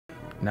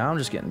Now I'm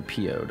just getting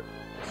PO'd.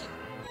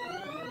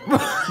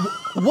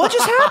 What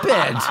just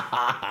happened?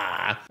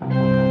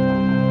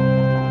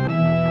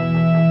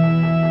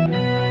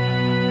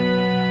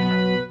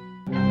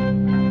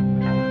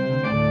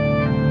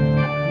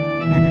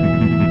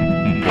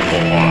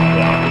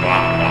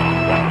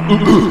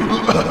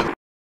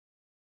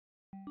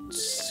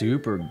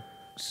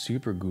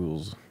 Super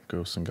ghouls,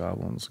 ghosts and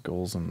goblins,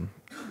 ghouls and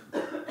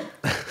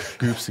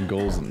groups and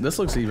ghouls. And this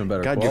looks even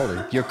better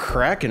quality. You're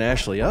cracking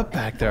Ashley up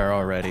back there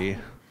already.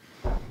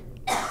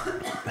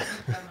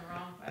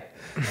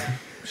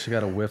 She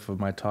got a whiff of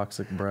my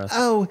toxic breath.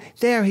 Oh,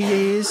 there he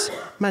is.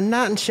 My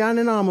knight in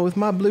shining armor with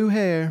my blue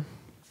hair.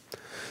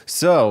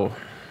 So,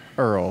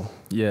 Earl.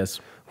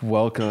 Yes.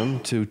 Welcome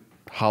to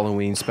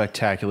Halloween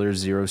Spectacular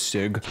Zero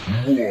Sig.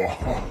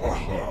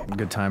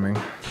 Good timing.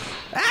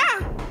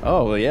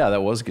 Oh, well, yeah,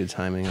 that was good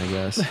timing, I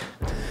guess.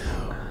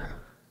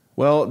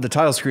 Well, the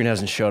title screen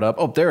hasn't showed up.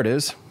 Oh, there it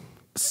is.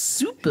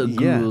 Super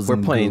ghouls. We're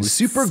playing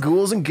Super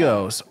Ghouls and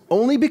Ghosts.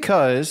 Only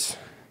because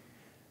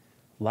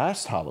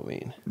last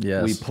Halloween,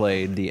 we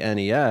played the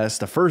NES,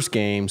 the first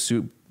game,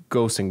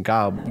 Ghouls and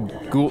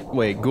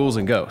Ghouls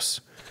and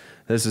Ghosts.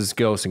 This is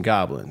Ghosts and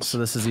Goblins. So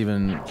this is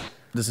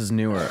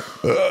newer.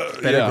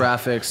 Better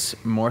graphics,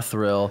 more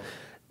thrill.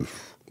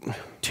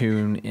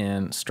 Tune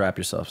in, strap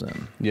yourselves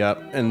in.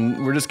 Yep,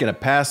 and we're just gonna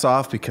pass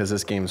off because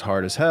this game's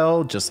hard as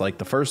hell, just like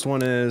the first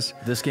one is.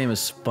 This game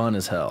is fun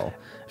as hell.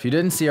 If you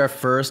didn't see our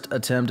first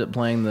attempt at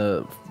playing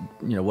the,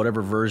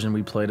 whatever version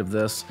we played of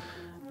this,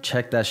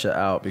 check that shit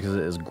out because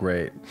it is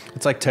great.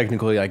 It's like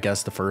technically, I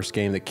guess, the first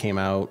game that came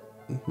out,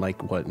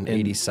 like what, in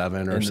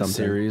 '87 or something. The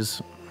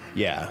series.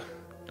 Yeah.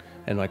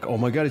 And like, oh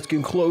my god, it's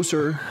getting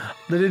closer.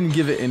 They didn't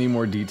give it any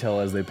more detail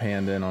as they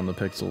panned in on the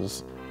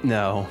pixels.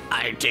 No.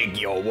 I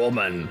take your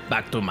woman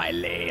back to my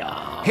lair.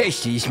 Hey,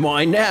 she's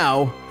mine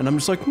now. And I'm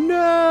just like,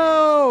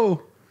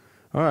 no.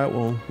 All right,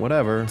 well,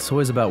 whatever. It's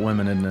always about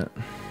women, isn't it?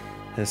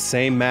 The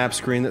same map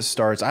screen that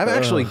starts. I've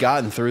actually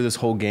gotten through this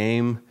whole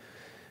game.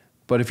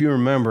 But if you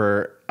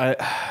remember,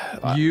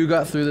 you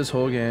got through this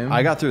whole game?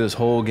 I got through this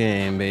whole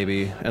game,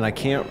 baby. And I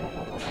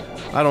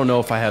don't know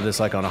if I have this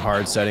like on a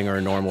hard setting or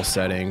a normal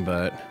setting,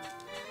 but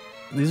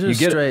these are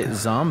straight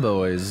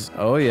zomboids.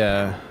 Oh,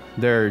 yeah.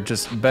 They're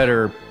just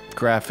better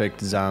graphic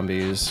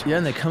zombies. Yeah,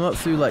 and they come up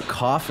through like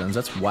coffins.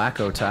 That's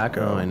wacko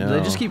taco. Oh, I know. Do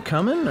they just keep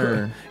coming,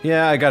 or?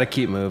 Yeah, I gotta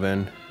keep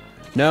moving.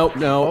 Nope,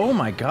 no. Oh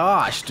my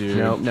gosh, dude.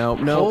 Nope,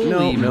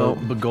 Holy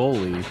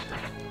bagoli.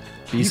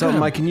 Be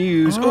something I can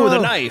use. Oh, the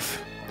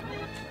knife.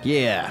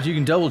 Yeah. You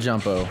can double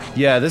jump,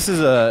 Yeah, this is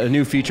a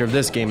new feature of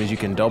this game is you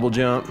can double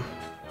jump,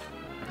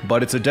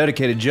 but it's a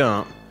dedicated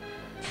jump,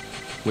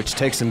 which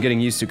takes some getting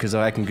used to because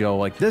I can go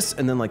like this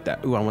and then like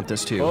that. Ooh, I want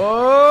this too.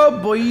 Oh,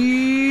 boy.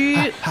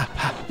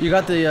 You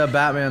got the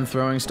Batman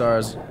throwing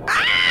stars.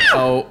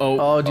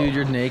 Oh, dude,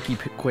 you're naked,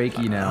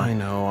 quakey now. I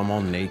know, I'm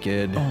all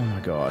naked. Oh my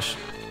gosh.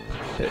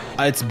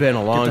 It's been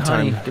a long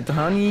time. Get the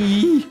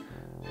honey.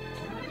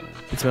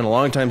 It's been a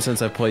long time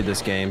since I've played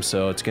this game,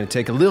 so it's gonna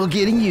take a little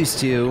getting used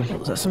to.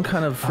 Is that some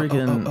kind of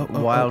freaking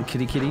wild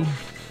kitty?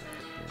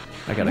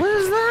 I gotta. What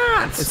is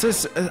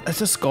that?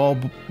 It's a skull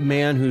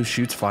man who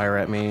shoots fire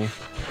at me.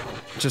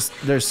 Just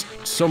there's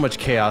so much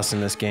chaos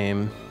in this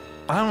game.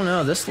 I don't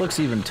know. This looks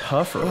even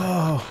tougher.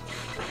 Oh.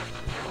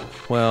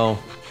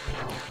 Well,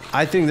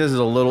 I think this is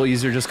a little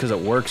easier just because it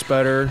works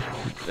better.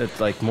 It's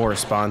like more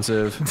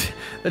responsive.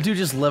 That dude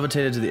just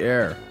levitated to the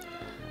air.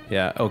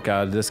 Yeah. Oh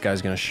god, this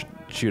guy's gonna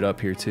shoot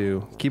up here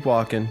too. Keep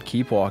walking.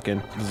 Keep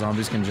walking. The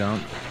zombies can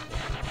jump.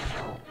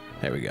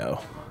 There we go.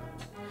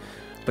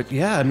 But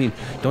yeah, I mean,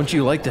 don't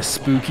you like the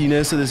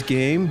spookiness of this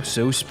game?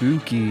 So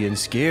spooky and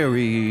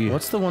scary.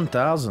 What's the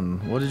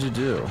 1000? What did you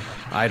do?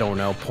 I don't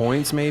know.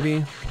 Points,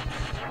 maybe?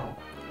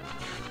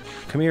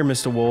 Come here,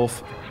 Mr.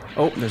 Wolf.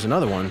 Oh, there's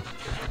another one.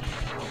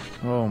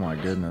 Oh my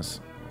goodness.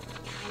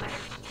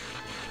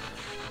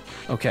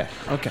 Okay.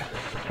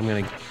 I'm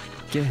gonna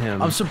get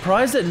him. I'm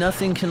surprised that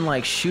nothing can,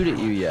 like, shoot at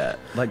you yet.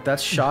 Like,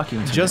 that's shocking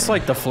to me. Just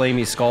like the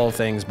flamey skull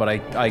things, but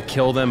I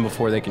kill them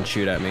before they can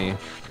shoot at me.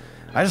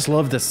 I just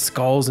love the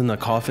skulls and the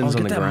coffins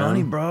on the ground. Get that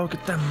money, bro.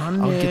 Get that money.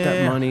 I'll get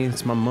that money.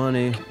 It's my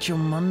money. Get your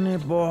money,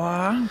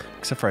 boy.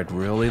 Except for I'd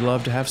really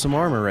love to have some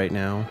armor right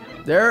now.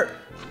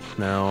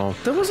 No.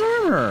 There was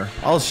armor.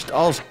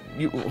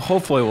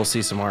 Hopefully we'll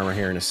see some armor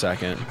here in a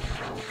second.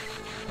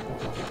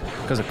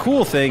 Because the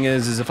cool thing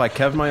is if I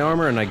kept my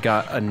armor and I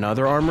got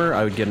another armor,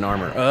 I would get an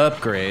armor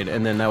upgrade,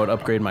 and then that would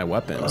upgrade my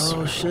weapons.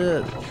 Oh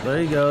shit!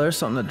 There you go. There's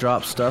something that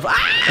drops stuff.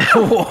 Ah!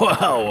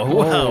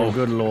 Whoa!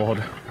 Good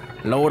lord.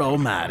 Lord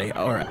Almighty.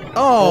 All right.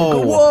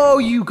 Oh! Whoa!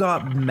 You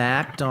got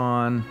macked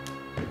on.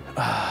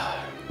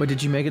 Wait,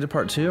 did you make it to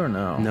part 2 or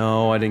no?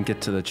 No, I didn't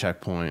get to the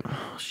checkpoint.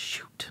 Oh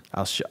shoot!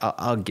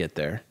 I'll get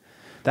there.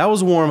 That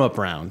was a warm-up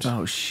round.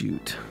 Oh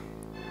shoot!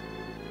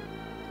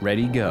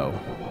 Ready, go.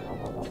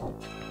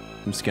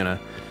 I'm just gonna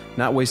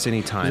not waste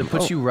any time. Did it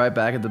put you right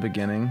back at the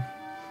beginning?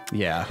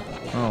 Yeah.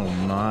 Oh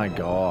my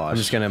gosh.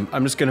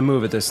 I'm just gonna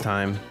move it this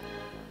time.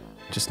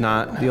 Just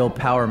not the old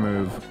power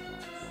move.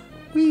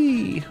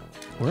 Whee!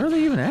 Where are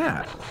they even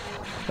at?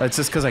 That's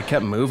just because I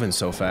kept moving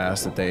so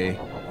fast that they...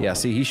 Yeah,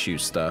 see, he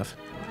shoots stuff.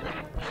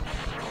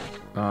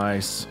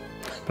 Nice.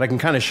 But I can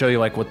kind of show you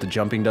like what the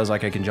jumping does.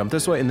 Like I can jump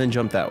this way and then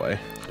jump that way.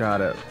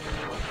 Got it.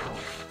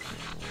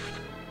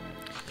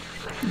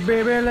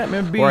 Baby, let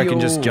me be. Or I can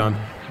just jump,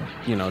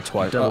 you know,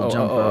 twice. Double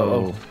jump.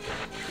 Oh.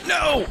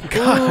 No!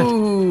 God!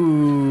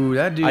 Ooh,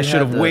 that dude. I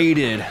should have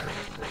waited.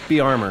 Be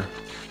armor.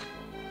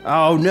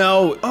 Oh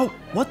no! Oh,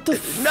 what the?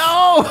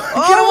 No!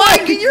 Oh,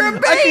 get away! You're a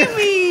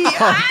baby!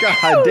 Oh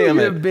god damn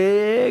You're it! a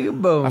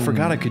big bone. I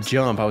forgot I could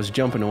jump. I was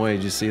jumping away.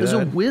 Did you see There's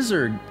that? a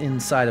wizard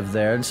inside of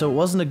there, and so it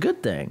wasn't a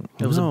good thing.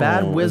 It was a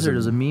bad wizard. It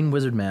was a mean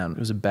wizard man. It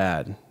was a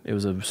bad. It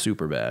was a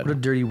super bad. What a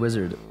dirty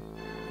wizard.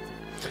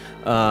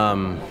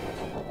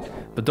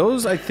 But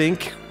those I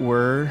think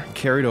were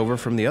carried over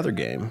from the other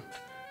game.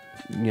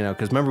 You know,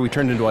 because remember we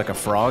turned into like a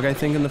frog, I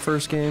think, in the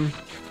first game.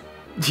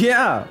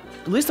 Yeah.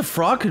 At least a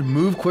frog could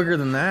move quicker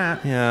than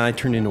that. Yeah, I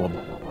turned into a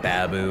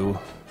babu.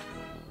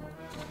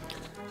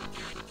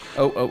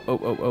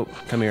 Oh,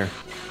 come here.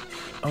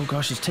 Oh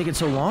gosh, it's taking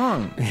so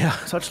long. Yeah.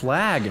 Such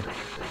lag.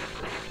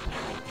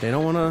 They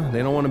don't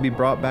wanna be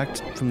brought back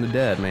from the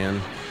dead,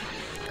 man.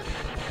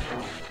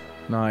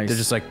 Nice. They're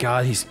just like,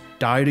 God, he's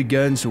died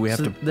again, so we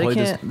have to play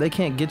this. They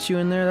can't get you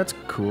in there? That's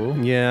cool.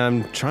 Yeah,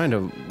 I'm trying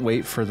to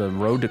wait for the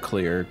road to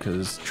clear,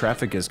 because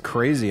traffic is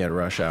crazy at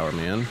rush hour,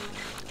 man.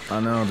 I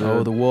know, dude.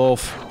 Oh, the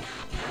wolf.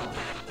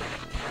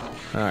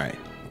 Alright,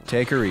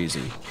 take her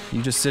easy.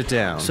 You just sit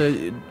down.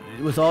 So,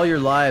 with all your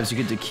lives, you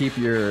get to keep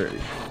your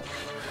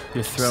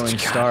throwing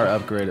star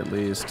upgrade at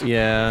least.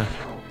 Yeah.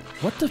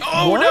 What the?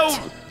 Oh, what?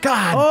 no!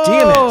 God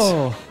damn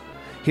it!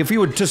 If he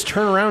would just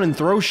turn around and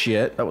throw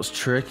shit. That was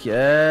tricky.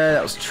 Yeah,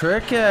 that was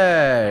tricky.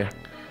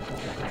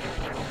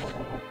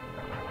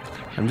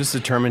 I'm just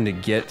determined to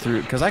get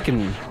through, because I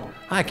can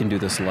do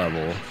this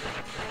level.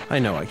 I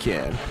know I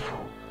can.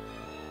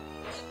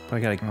 But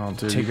I gotta. Oh,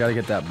 dude, you gotta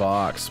get that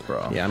box,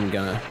 bro. Yeah, I'm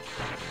gonna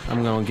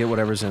get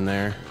whatever's in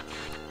there.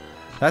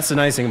 That's the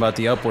nice thing about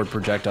the upward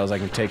projectiles. I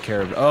can take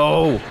care of.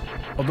 Oh,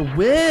 the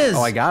whiz.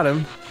 Oh, I got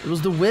him. It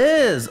was the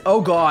whiz.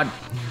 Oh god.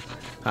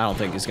 I don't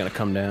think he's gonna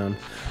come down.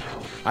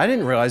 I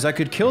didn't realize I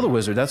could kill the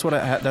wizard. That's what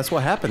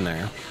happened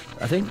there.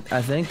 I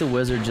think the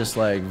wizard just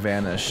like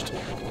vanished.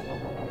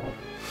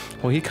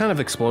 Well, he kind of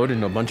exploded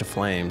into a bunch of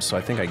flames, so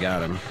I think I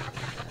got him.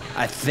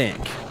 I think.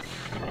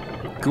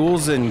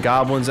 Ghouls and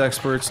Goblins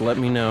experts, let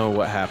me know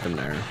what happened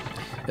there.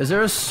 Is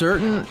there a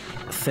certain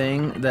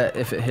thing that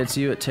if it hits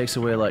you, it takes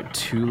away like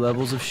 2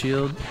 levels of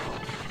shield?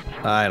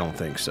 I don't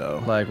think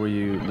so. Like where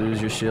you lose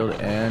your shield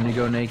and you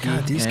go naked?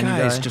 God, these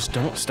guys just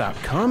don't stop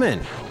coming.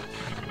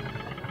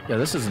 Yeah,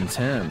 this is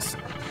intense.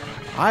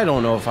 I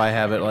don't know if I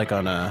have it like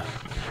on a...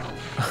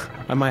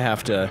 I might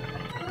have to...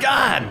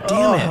 God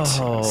damn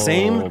it!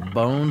 Same...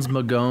 Bones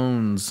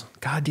Magones.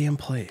 Goddamn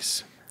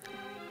place.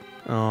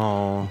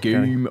 Oh, okay.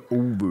 Game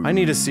over. I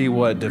need to see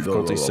what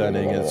difficulty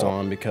setting it's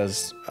on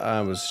because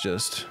I was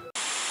just...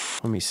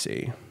 Let me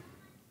see.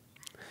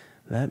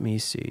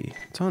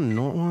 It's on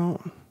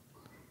normal.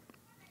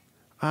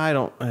 I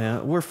don't...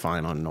 we're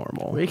fine on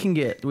normal.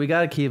 We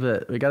gotta keep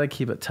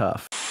it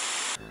tough.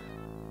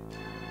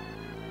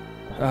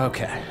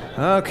 Okay.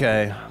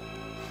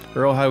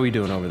 Earl, how are we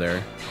doing over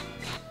there?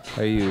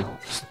 Are you...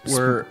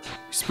 We're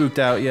spooked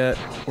out yet?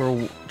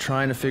 We're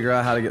trying to figure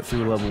out how to get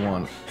through level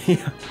 1.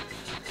 Yeah.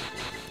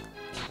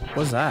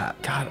 What's that?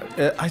 God,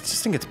 I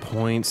just think it's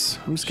points.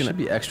 I'm just gonna... Should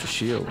be extra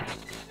shield.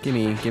 Give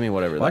me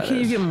whatever Why that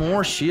can't is. you get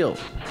more shield?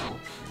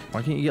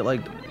 Why can't you get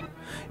like...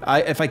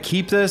 If I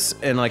keep this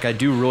and like I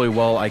do really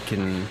well, I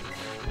can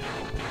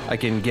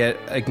get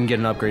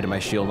an upgrade to my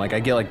shield. Like I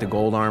get like the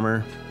gold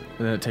armor.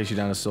 And then it takes you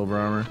down to silver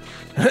armor?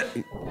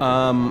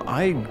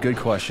 Good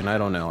question. I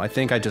don't know. I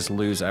think I just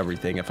lose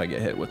everything if I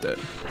get hit with it.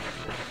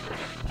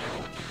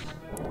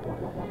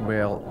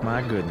 Well,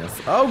 my goodness.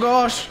 Oh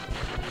gosh!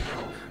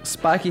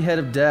 Spiky head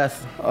of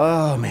death.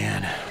 Oh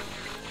man.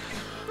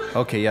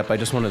 Okay, yep, I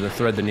just wanted to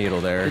thread the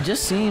needle there. It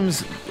just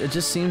seems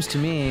to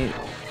me,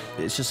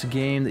 it's just a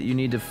game that you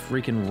need to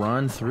freaking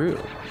run through.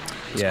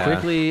 As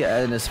quickly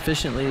and as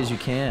efficiently as you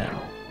can.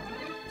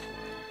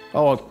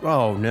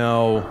 Oh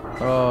no.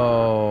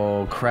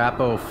 Oh,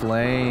 crapo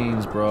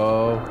flames,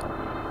 bro.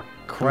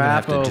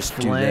 Crapo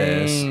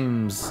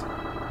flames.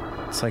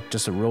 It's like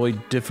just a really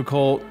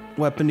difficult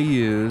weapon to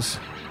use.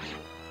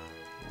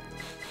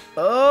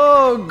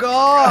 Oh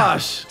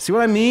gosh! See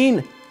what I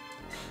mean?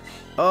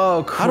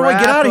 Oh, crapo. How do I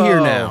get out of here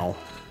now?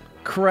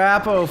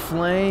 Crapo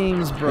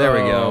flames, bro. There we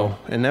go.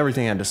 And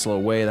everything had to slow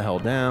way the hell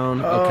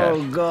down. Okay.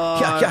 Oh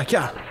god.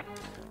 Yeah.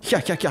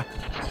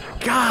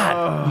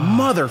 God,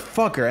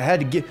 motherfucker! I had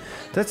to get.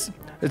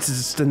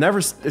 It's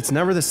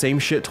never the same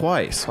shit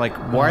twice. Like,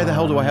 why the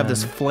hell do I have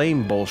this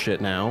flame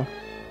bullshit now?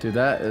 Dude,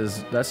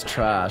 that's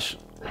trash.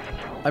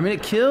 I mean,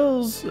 it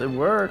kills. It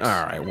works.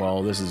 All right.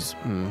 Well, this is.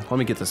 Let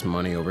me get this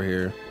money over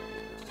here.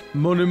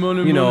 Money.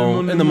 You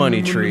know, in the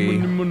money tree.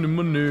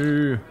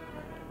 Money.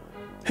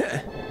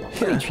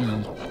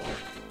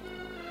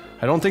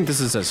 I don't think this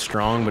is as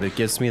strong, but it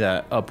gives me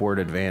that upward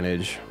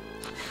advantage.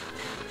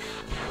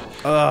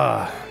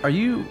 Are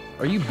you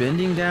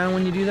bending down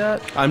when you do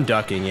that? I'm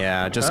ducking,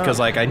 yeah, just because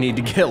like I need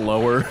to get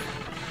lower.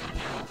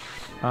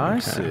 I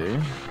see.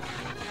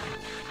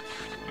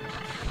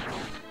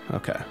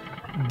 Okay.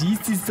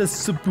 This is a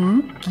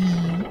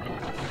spooky.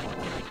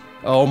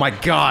 Oh my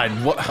god!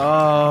 What?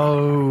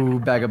 Oh,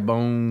 bag of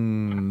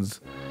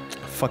bones. I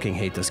fucking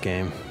hate this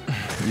game.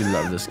 You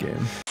love this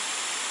game.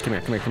 Come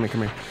here, come here, come here,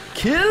 come here.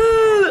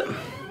 Kill!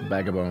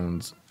 Bag of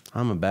bones.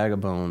 I'm a bag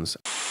of bones.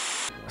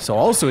 So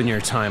also in your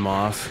time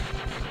off,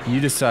 you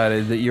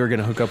decided that you were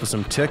gonna hook up with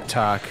some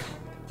TikTok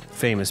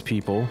famous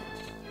people.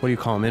 What do you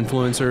call them,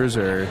 influencers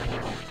or?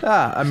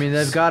 I mean,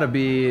 they've got to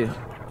be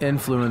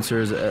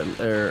influencers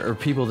or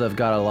people that have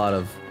got a lot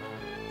of,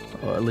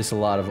 or at least a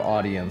lot of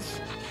audience.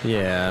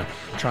 Yeah.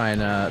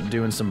 Trying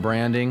doing some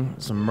branding,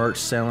 some merch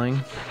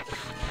selling.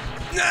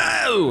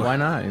 No! Why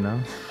not, you know?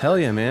 Hell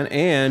yeah, man.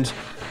 And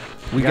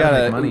we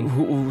gotta make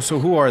money. So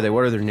who are they?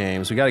 What are their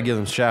names? We gotta give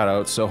them shout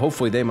outs, so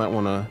hopefully they might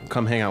want to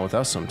come hang out with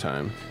us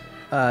sometime.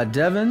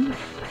 Devin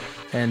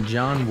and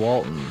John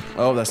Walton.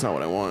 Oh, that's not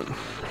what I want.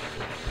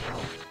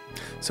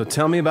 So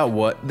tell me about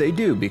what they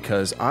do,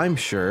 because I'm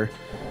sure...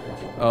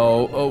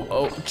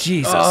 Oh,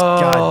 Jesus,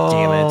 god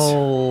damn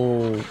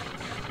it.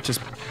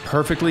 Just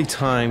perfectly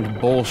timed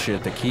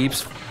bullshit that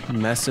keeps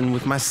messing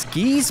with my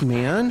skis,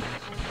 man.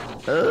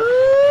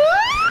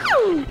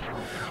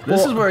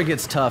 This is where it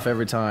gets tough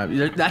every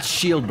time. That's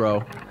shield,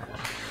 bro.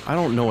 I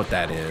don't know what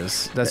that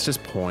is. That's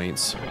just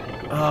points.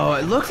 Oh,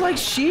 it looks like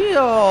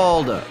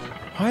shield.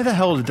 Why the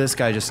hell did this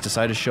guy just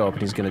decide to show up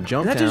and he's gonna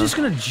jump down? That dude's just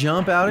gonna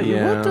jump out at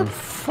you? What the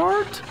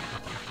fart?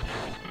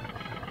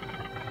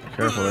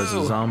 Careful, there's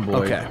a zombie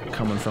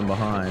coming from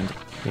behind.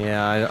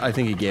 Yeah, I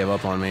think he gave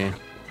up on me.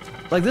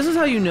 Like, this is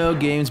how you know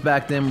games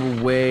back then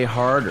were way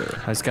harder.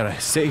 I just gotta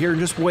sit here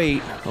and just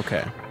wait.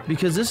 Okay.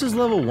 Because this is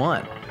level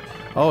 1.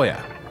 Oh,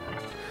 yeah.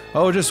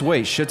 Oh, just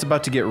wait. Shit's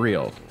about to get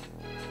real.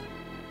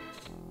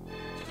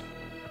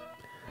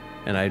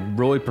 And I'd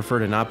really prefer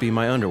to not be in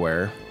my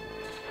underwear.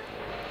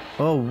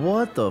 Oh,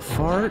 what the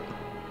fart?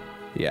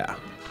 Yeah.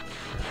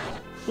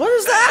 What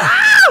is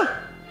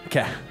that?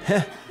 Okay.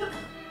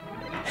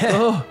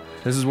 Oh.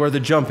 This is where the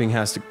jumping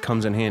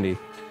comes in handy.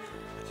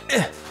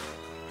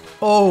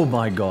 Oh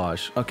my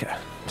gosh. Okay.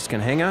 Just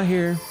gonna hang out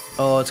here.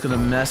 Oh, it's gonna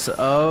mess.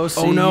 Oh, see,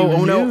 oh no!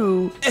 Oh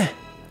no!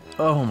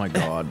 Oh my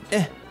god!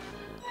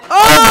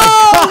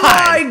 Oh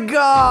my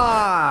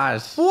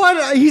gosh!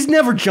 What? He's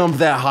never jumped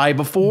that high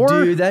before.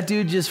 Dude, that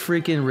dude just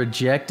freaking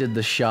rejected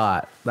the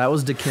shot. That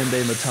was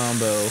Dikembe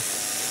Mutombo.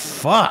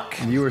 Fuck.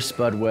 You were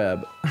Spud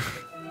Webb.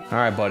 All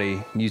right,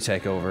 buddy. You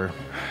take over.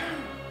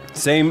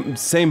 Same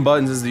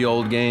buttons as the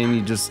old game.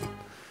 You just...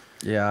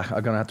 Yeah,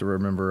 I'm gonna have to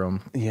remember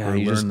them. Yeah, or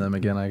you learn just them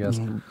again, I guess.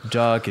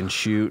 Duck and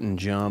shoot and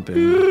jump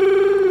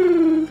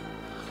and...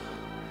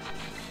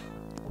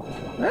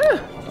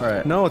 All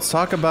right. No, let's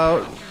talk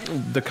about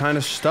the kind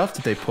of stuff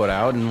that they put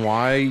out and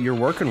why you're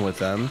working with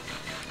them.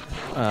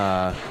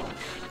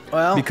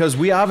 Well, because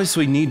we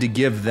obviously need to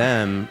give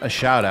them a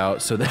shout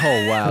out. So that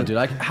oh wow, dude!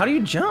 How do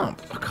you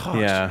jump? Oh, gosh.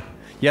 Yeah,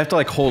 you have to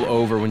like hold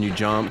over when you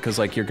jump because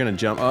like you're gonna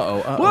jump.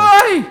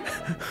 Why?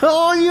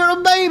 Oh, you're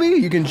a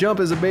baby. You can jump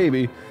as a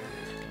baby.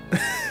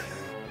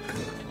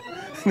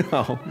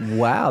 No.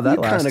 Wow, that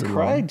you kind of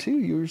cried too.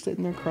 You were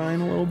sitting there crying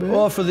a little bit.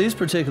 Well, for these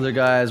particular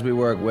guys we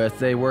work with,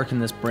 they work in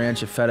this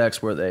branch of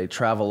FedEx where they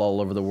travel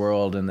all over the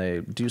world and they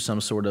do some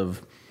sort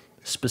of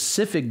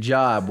specific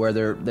job where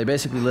they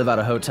basically live out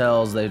of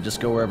hotels. They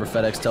just go wherever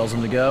FedEx tells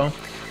them to go.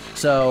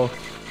 So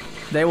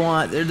they're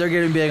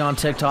getting big on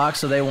TikTok,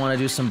 so they want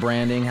to do some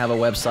branding, have a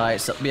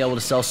website, be able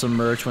to sell some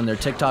merch when their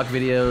TikTok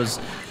videos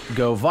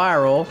go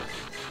viral,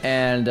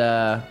 and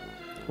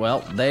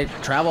well, they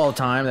travel all the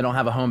time. They don't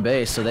have a home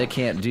base, so they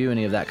can't do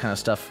any of that kind of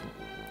stuff,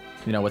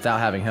 you know, without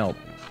having help.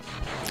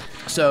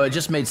 So it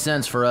just made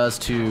sense for us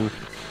to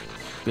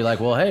be like,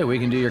 well, hey, we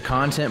can do your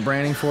content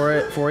branding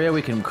for you.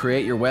 We can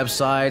create your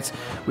websites.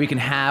 We can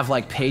have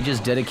like pages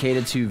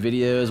dedicated to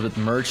videos with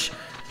merch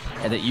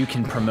that you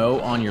can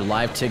promote on your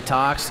live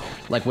TikToks.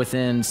 Like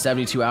within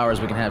 72 hours,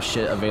 we can have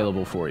shit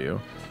available for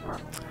you.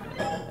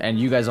 And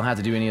you guys don't have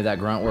to do any of that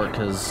grunt work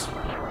because,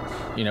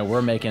 you know,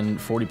 we're making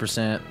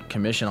 40%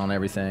 commission on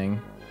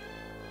everything.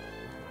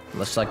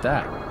 Just like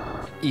that.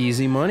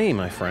 Easy money,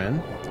 my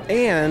friend.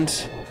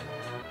 And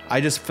I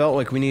just felt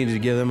like we needed to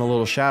give them a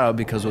little shout out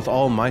because with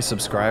all my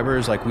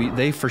subscribers, like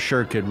they for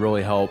sure could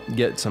really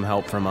get some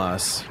help from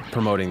us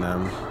promoting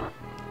them.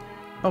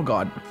 Oh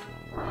God.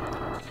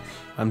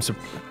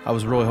 I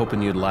was really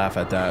hoping you'd laugh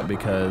at that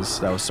because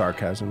that was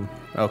sarcasm.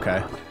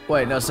 Okay.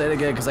 Wait, no, say it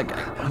again because like,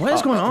 what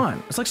is going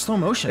on? It's like slow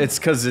motion. It's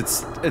because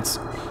it's.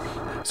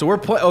 So we're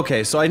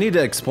okay. So I need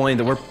to explain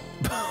that we're.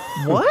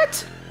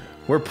 What?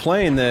 We're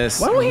playing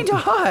this. Why don't he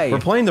die? We're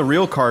playing the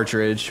real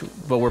cartridge,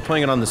 but we're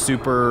playing it on the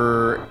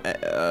Super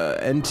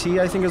NT,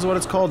 I think is what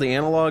it's called, the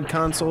analog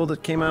console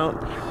that came out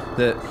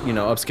that, you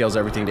know, upscales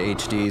everything to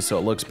HD so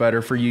it looks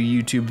better for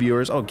you YouTube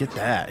viewers. Oh, get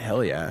that.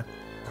 Hell yeah.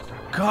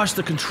 Gosh,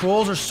 the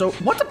controls are so...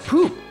 What the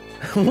poop?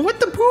 What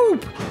the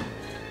poop?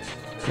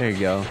 There you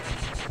go.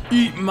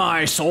 Eat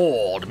my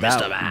sword,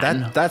 Mr.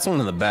 Man. That's one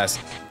of the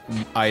best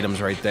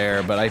items right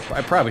there, but I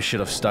probably should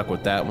have stuck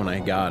with that when I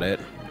got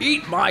it.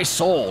 Eat my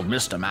sword,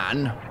 Mr.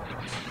 Man.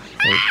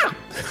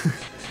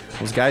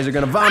 Those guys are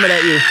gonna vomit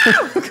at you.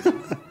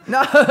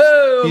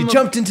 No! You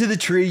jumped into the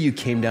tree, you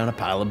came down a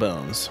pile of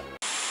bones.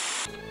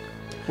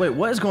 Wait,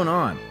 what is going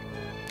on?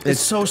 It's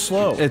so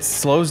slow. It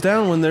slows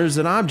down when there's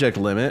an object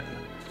limit.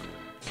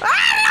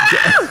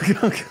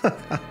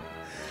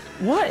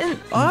 What an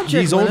object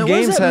These limit? old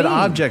games had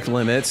object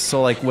limits,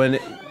 so like when...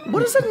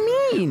 What does that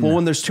mean? Well,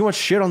 when there's too much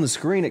shit on the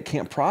screen, it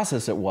can't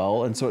process it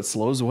well, and so it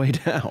slows way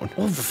down.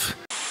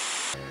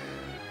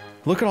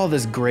 Look at all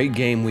this great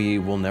game we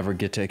will never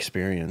get to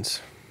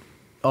experience.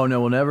 Oh no,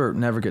 we'll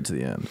never get to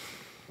the end.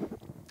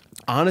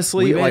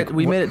 Honestly,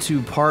 we made it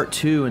to part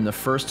 2 in the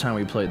first time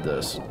we played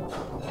this.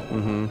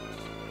 Mm-hmm.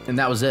 And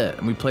that was it.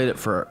 And we played it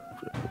for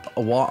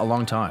a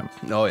long time.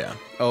 Oh yeah.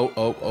 Oh.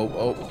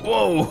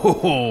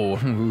 Whoa.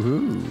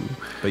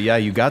 But yeah,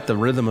 you got the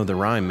rhythm of the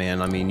rhyme,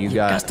 man. I mean, you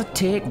got to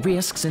take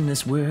risks in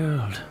this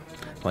world.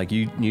 Like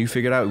you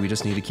figured out we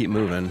just need to keep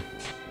moving.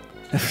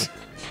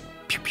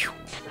 Pew pew.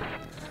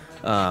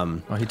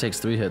 Oh, he takes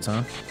 3 hits,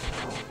 huh?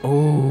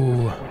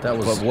 Oh, that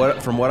was.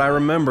 But from what I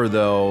remember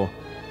though,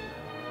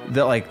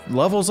 that like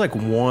levels like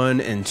 1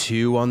 and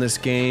 2 on this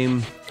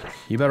game,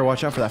 you better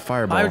watch out for that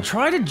fireball. I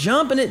tried to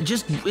jump and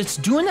it's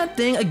doing that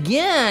thing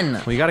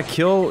again. Well,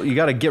 you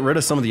gotta get rid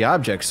of some of the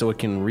objects so it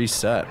can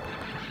reset.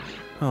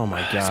 Oh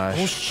my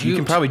gosh. You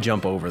can probably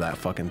jump over that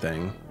fucking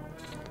thing.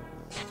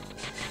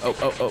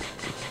 Oh.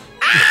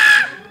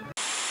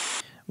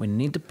 We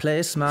need to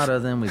play smarter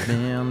than we've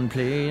been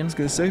playing. I was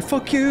gonna say,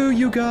 fuck you,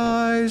 you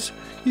guys.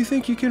 You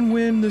think you can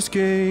win this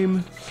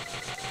game?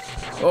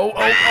 Oh.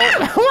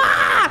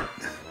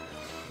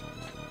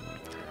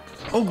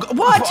 Oh,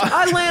 what?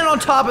 I landed on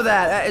top of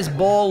that. That is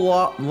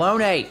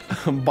baloney.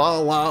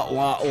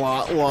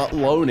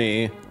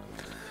 Baloney.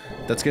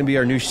 That's gonna be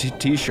our new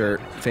t-shirt.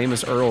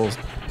 Famous Earl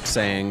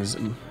sayings.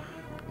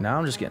 Now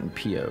I'm just getting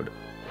PO'd.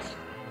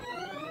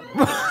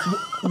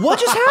 What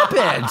just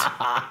happened?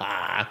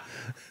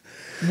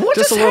 What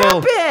just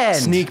happened? Little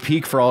sneak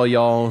peek for all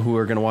y'all who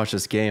are gonna watch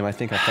this game. I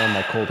think I found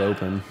my cold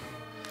open.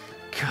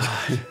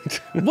 God,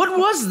 what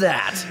was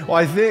that? Well,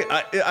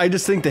 I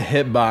just think the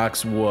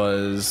hitbox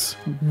was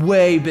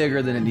way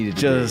bigger than it needed to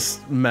be.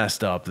 Just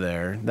messed up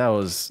there. That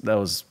was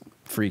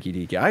freaky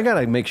deaky. I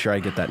gotta make sure I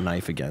get that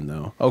knife again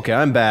though. Okay,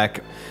 I'm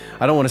back.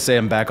 I don't want to say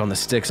I'm back on the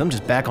sticks. I'm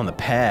just back on the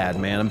pad,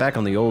 man. I'm back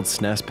on the old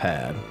SNES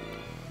pad.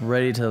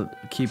 Ready to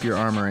keep your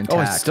armor intact.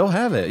 Oh, I still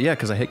have it. Yeah,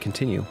 because I hit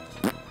continue.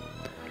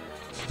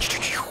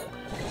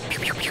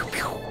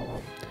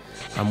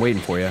 I'm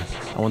waiting for you.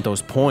 I want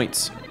those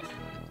points.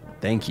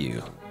 Thank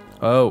you.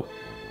 Oh.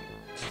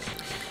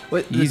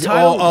 Wait, the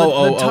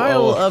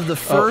title of the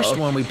first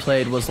one we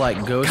played was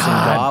like Ghosts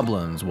and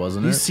Goblins,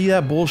 wasn't it? You see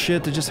that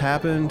bullshit that just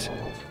happened?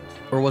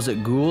 Or was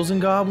it Ghouls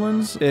and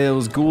Goblins? It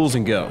was Ghouls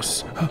and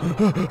Ghosts.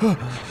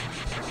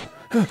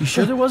 You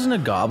sure there wasn't a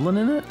goblin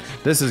in it?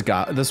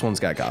 This one's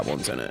got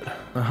goblins in it.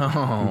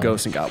 Oh.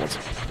 Ghosts and goblins.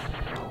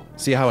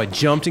 See how I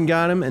jumped and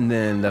got him, and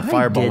then the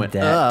fireball went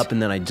up, and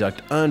then I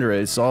ducked under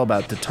it. It's all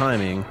about the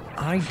timing.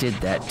 I did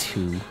that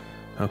too.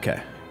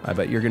 Okay. I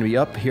bet you're gonna be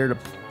up here to...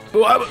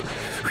 Whoa!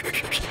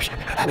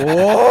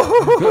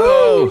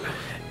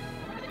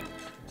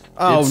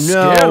 Oh it's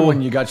no! Scared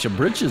when you got your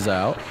britches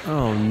out.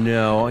 Oh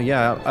no!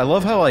 Yeah, I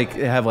love how like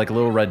they have like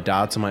little red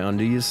dots on my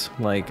undies.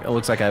 Like it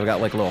looks like I've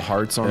got like little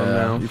hearts on them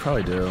now. You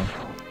probably do.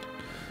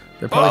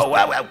 They're probably,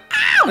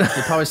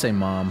 they probably say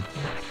 "mom."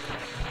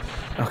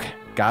 Okay,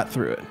 got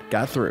through it.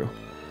 Got through.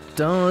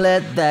 Don't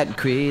let that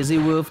crazy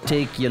wolf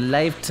take your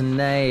life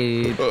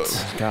tonight.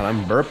 God,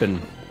 I'm burping.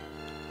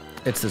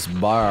 It's this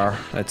bar.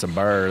 It's a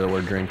bar that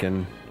we're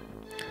drinking.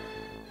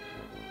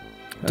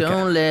 Okay.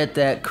 Don't let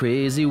that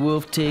crazy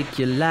wolf take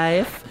your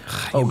life.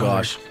 Oh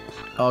gosh.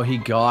 Oh, he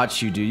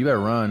got you, dude. You better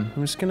run.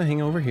 I'm just gonna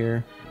hang over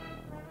here.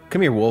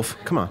 Come here, wolf.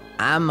 Come on.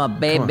 I'm a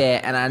baby,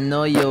 and I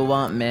know you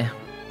want me.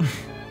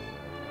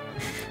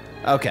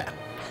 Okay.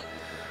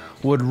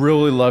 Would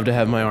really love to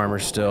have my armor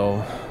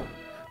still,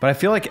 but I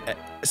feel like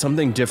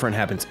something different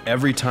happens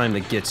every time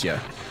that gets you.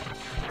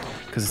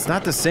 Because it's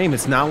not the same.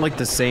 It's not like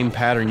the same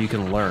pattern you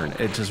can learn.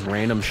 It just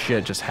random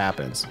shit just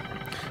happens.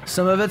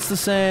 Some of it's the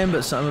same,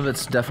 but some of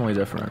it's definitely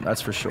different.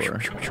 That's for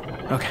sure.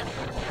 Okay.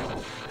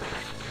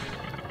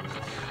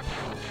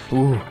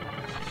 Ooh.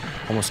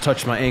 Almost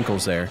touched my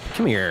ankles there.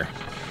 Come here.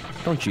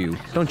 Don't you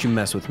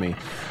mess with me.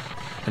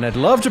 And I'd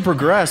love to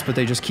progress, but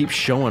they just keep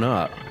showing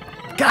up.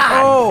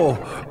 God!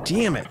 Oh!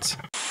 Damn it.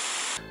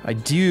 I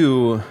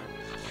do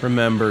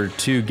remember,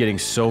 too, getting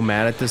so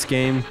mad at this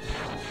game.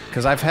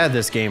 Because I've had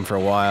this game for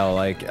a while.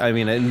 Like, I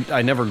mean,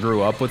 I never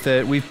grew up with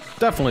it. We've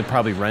definitely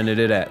probably rented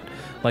it at,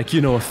 like, you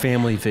know, a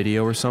family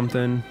video or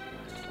something.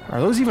 Are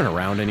those even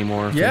around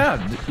anymore?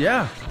 Yeah,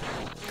 yeah.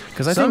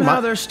 Because I somehow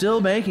think they're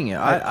still making it.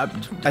 I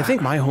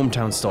think my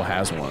hometown still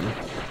has one.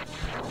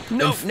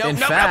 In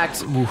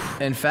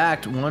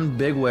fact, one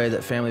big way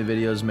that family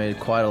videos made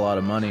quite a lot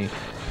of money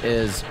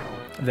is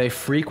They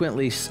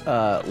frequently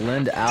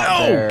lend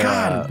out their... Oh,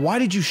 God. Why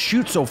did you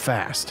shoot so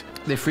fast?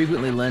 They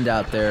frequently lend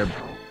out their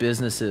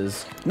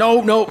businesses.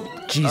 No.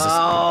 Jesus.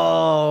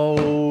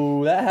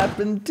 Oh, that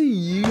happened to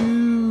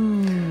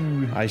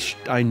you.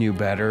 I knew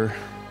better.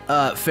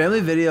 Family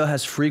Video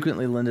has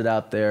frequently lended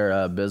out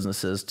their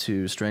businesses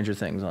to Stranger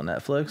Things on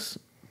Netflix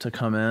to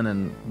come in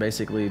and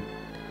basically...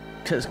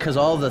 Because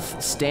all the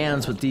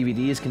stands with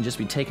DVDs can just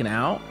be taken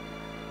out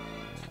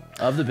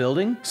of the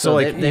building. So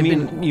like,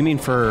 you mean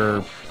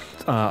for...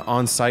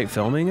 on-site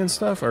filming and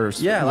stuff, or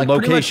yeah, like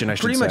location?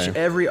 Pretty much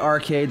every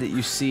arcade that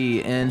you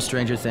see in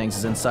Stranger Things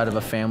is inside of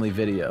a Family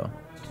Video.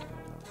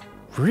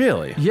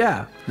 Really?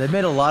 Yeah, they've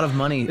made a lot of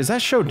money. Is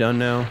that show done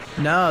now?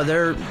 No,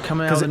 they're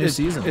coming out with a new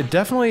season. It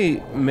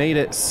definitely made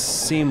it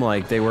seem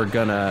like they were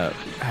gonna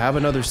have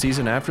another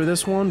season after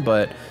this one,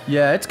 but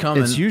yeah, it's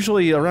coming. It's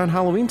usually around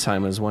Halloween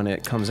time is when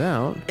it comes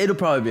out. It'll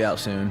probably be out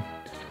soon.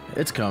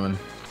 It's coming.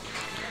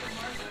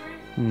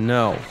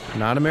 No,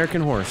 not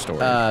American Horror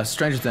Story.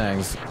 Stranger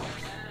Things.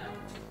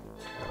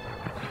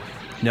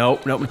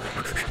 Nope.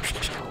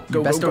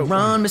 Go, Best to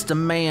run, Mr.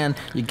 Man.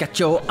 You got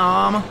your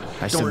armor.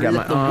 I still got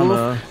my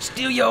armor.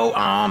 Steal your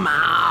armor.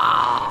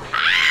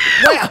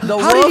 Wait,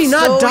 how did he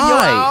not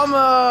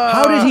die?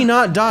 How did he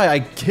not die? I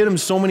hit him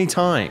so many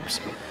times.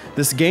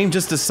 This game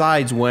just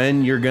decides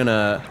when you're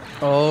gonna...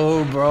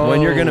 Oh, bro.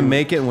 When you're gonna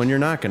make it and when you're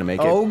not gonna make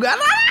it. Oh, God.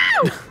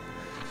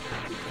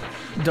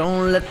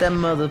 Don't let that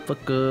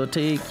motherfucker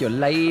take your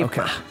life.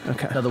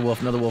 Okay. Another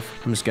wolf.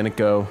 I'm just gonna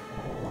go.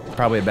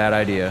 Probably a bad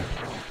idea.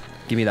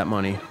 Give me that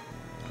money.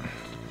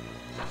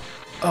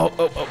 Oh.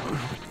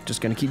 Just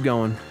gonna keep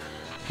going.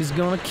 He's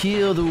gonna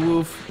kill the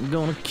wolf.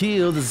 Gonna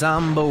kill the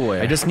zombie.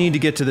 I just need to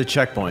get to the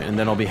checkpoint and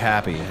then I'll be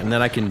happy. And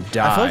then I can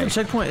die. I feel like the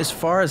checkpoint is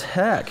far as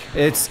heck.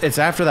 It's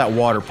after that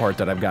water part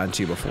that I've gotten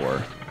to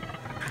before.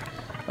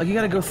 Like you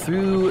gotta go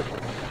through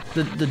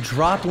the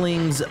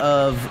droplings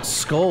of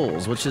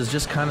skulls, which is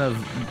just kind of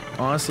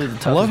honestly the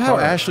toughest part. I love how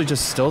Ashley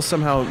just still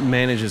somehow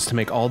manages to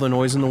make all the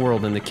noise in the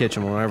world in the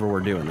kitchen whenever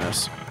we're doing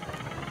this.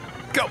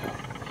 Go!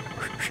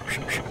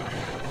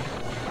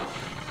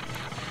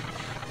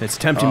 It's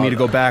tempting me to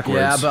go backwards.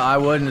 Yeah, but I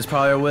wouldn't. It's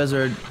probably a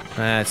wizard.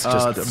 That's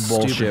just a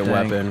bullshit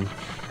weapon.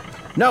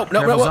 No.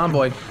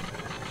 Zomboy.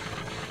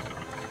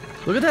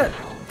 Look at that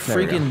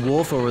freaking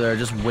wolf over there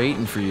just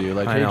waiting for you.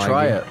 Like, hey,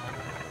 try it.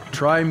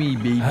 Try me,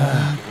 baby.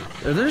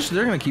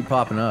 They're gonna keep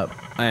popping up.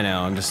 I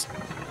know. I'm just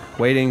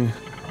waiting.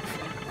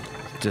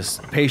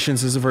 Just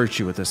patience is a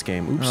virtue with this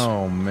game. Oops.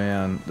 Oh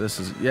man,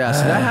 this is So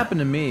that happened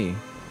to me.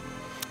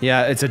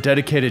 Yeah, it's a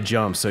dedicated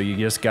jump, so you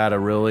just gotta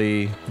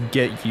really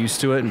get used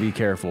to it and be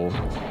careful.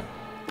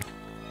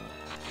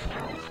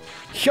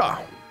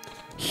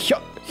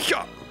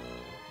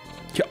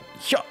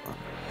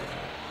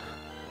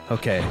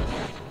 Okay.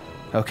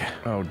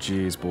 Oh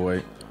jeez,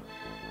 boy.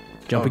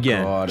 Jump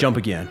again. God. Jump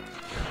again.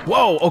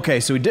 Whoa.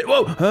 Okay, so we did.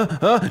 Whoa.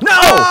 No.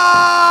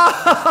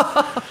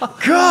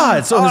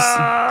 God.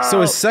 So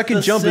his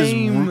second jump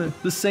is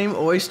the same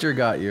oyster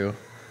got you.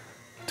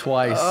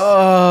 Twice.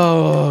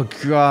 Oh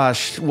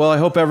gosh. Well, I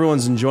hope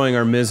everyone's enjoying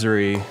our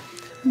misery.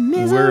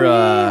 We're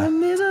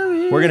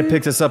gonna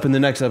pick this up in the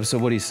next episode.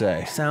 What do you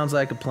say? Sounds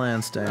like a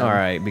plan, Stan. All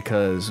right,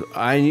 because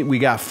we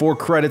got 4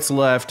 credits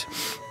left.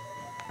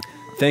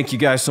 Thank you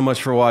guys so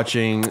much for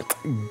watching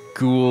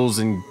Ghouls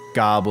and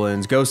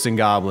Goblins, Ghosts and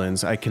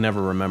Goblins. I can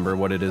never remember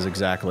what it is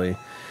exactly.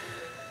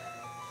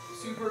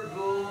 Super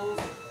Ghouls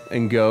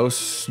and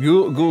Ghosts.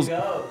 Ghouls.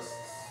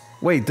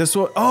 Wait, this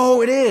one?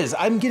 Oh, it is.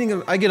 I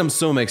get them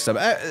so mixed up.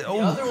 The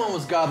other one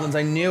was Goblins.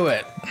 I knew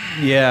it.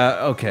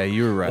 Yeah. Okay,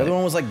 you were right. The other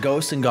one was like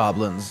Ghosts and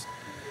Goblins.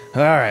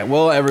 All right.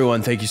 Well,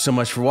 everyone, thank you so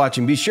much for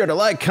watching. Be sure to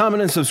like,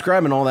 comment, and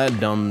subscribe, and all that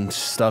dumb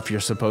stuff you're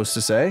supposed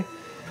to say.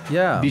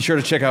 Yeah. Be sure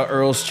to check out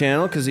Earl's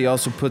channel because he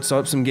also puts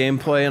up some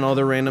gameplay and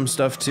other random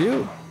stuff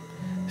too.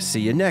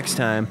 See you next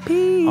time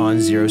on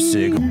Zero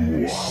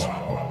Sigma.